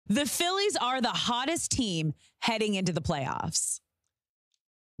The Phillies are the hottest team heading into the playoffs.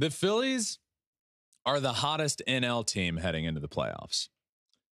 The Phillies are the hottest NL team heading into the playoffs.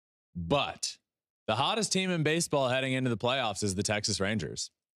 But the hottest team in baseball heading into the playoffs is the Texas Rangers.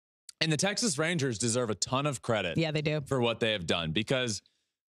 And the Texas Rangers deserve a ton of credit. Yeah, they do. For what they have done, because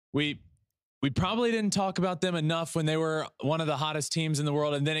we probably didn't talk about them enough when they were one of the hottest teams in the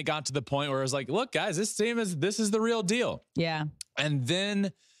world. And then it got to the point where it was like, look, guys, this is the real deal. Yeah. And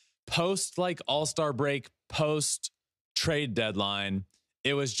then post like All-Star break, post trade deadline,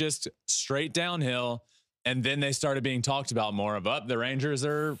 it was just straight downhill. And then they started being talked about more of the Rangers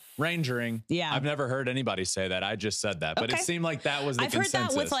are rangering. Yeah. I've never heard anybody say that. I just said that, but it seemed like that was the consensus. I've heard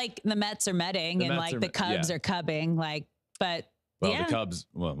that with like the Mets are Metting and like the Cubs are cubbing, the Cubs,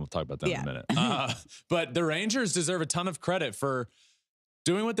 we'll talk about that in a minute. But the Rangers deserve a ton of credit for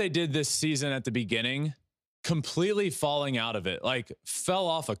doing what they did this season at the beginning, completely falling out of it, like fell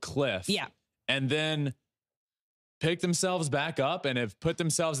off a cliff. Yeah. And then picked themselves back up and have put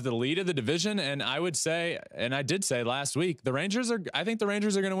themselves at the lead of the division. And I would say, and I did say last week, I think the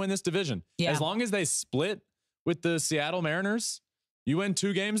Rangers are going to win this division. Yeah. As long as they split with the Seattle Mariners, you win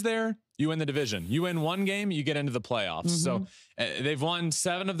 2 games there, you win the division. You win 1 game, you get into the playoffs. So they've won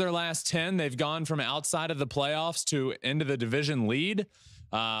 7 of their last 10. They've gone from outside of the playoffs to into the division lead.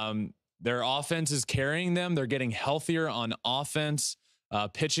 Their offense is carrying them. They're getting healthier on offense.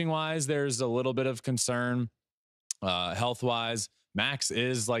 Pitching wise, there's a little bit of concern. Health wise, Max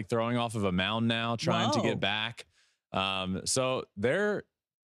is like throwing off of a mound now, trying to get back. So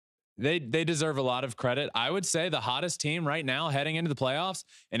they deserve a lot of credit. I would say the hottest team right now heading into the playoffs.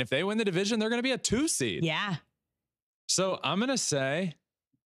 And if they win the division, they're going to be a 2 seed. Yeah. So I'm going to say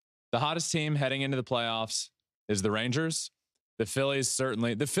the hottest team heading into the playoffs is the Rangers. The Phillies,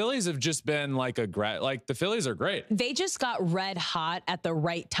 certainly. The Phillies have just been like the Phillies are great. They just got red hot at the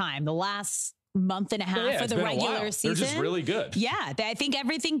right time. The last month and a half of the regular season. They're just really good. Yeah. I think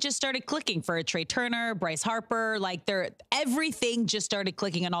everything just started clicking for Trey Turner, Bryce Harper. Everything just started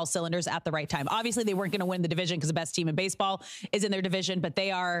clicking on all cylinders at the right time. Obviously, they weren't going to win the division because the best team in baseball is in their division, but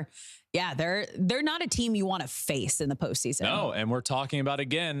they are, they're not a team you want to face in the postseason. No. And we're talking about,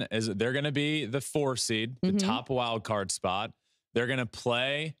 again, they're going to be the 4 seed, the top wild card spot. They're going to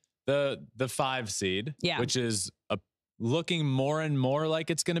play the 5 seed, which is looking more and more like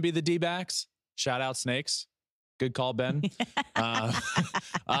it's going to be the D-backs. Shout out Snakes. Good call, Ben. But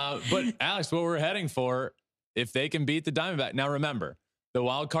Alex, what we're heading for, if they can beat the Diamondback. Now, remember, the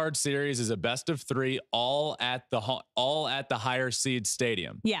wild card series is a best of 3, all at the higher seed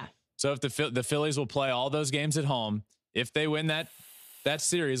stadium. Yeah. So if the Phillies will play all those games at home, if they win that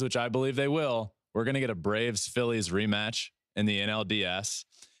series, which I believe they will, we're going to get a Braves-Phillies rematch in the NLDS.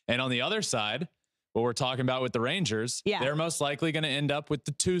 And on the other side, what we're talking about with the Rangers, they're most likely going to end up with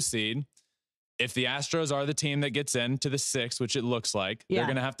the 2 seed. If the Astros are the team that gets into the 6, which it looks like, they're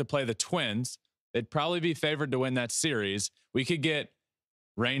going to have to play the Twins. They'd probably be favored to win that series. We could get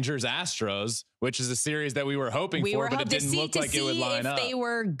Rangers Astros, which is a series that we were hoping for, but it didn't look like it would line up. If they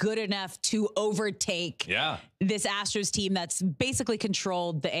were good enough to overtake this Astros team that's basically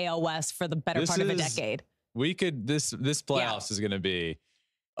controlled the AL West for the better part of a decade. This playoffs is going to be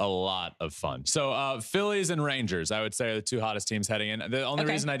a lot of fun. So Phillies and Rangers, I would say, are the 2 hottest teams heading in. The only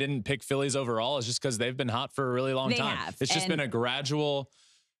reason I didn't pick Phillies overall is just because they've been hot for a really long time. It's just been a gradual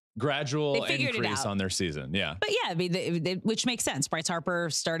increase on their season. Yeah. But I mean, which makes sense. Bryce Harper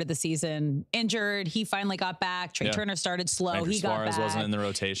started the season injured. He finally got back. Trey Turner started slow. He got back. Suarez wasn't in the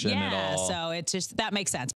rotation at all. So it's just, that makes sense.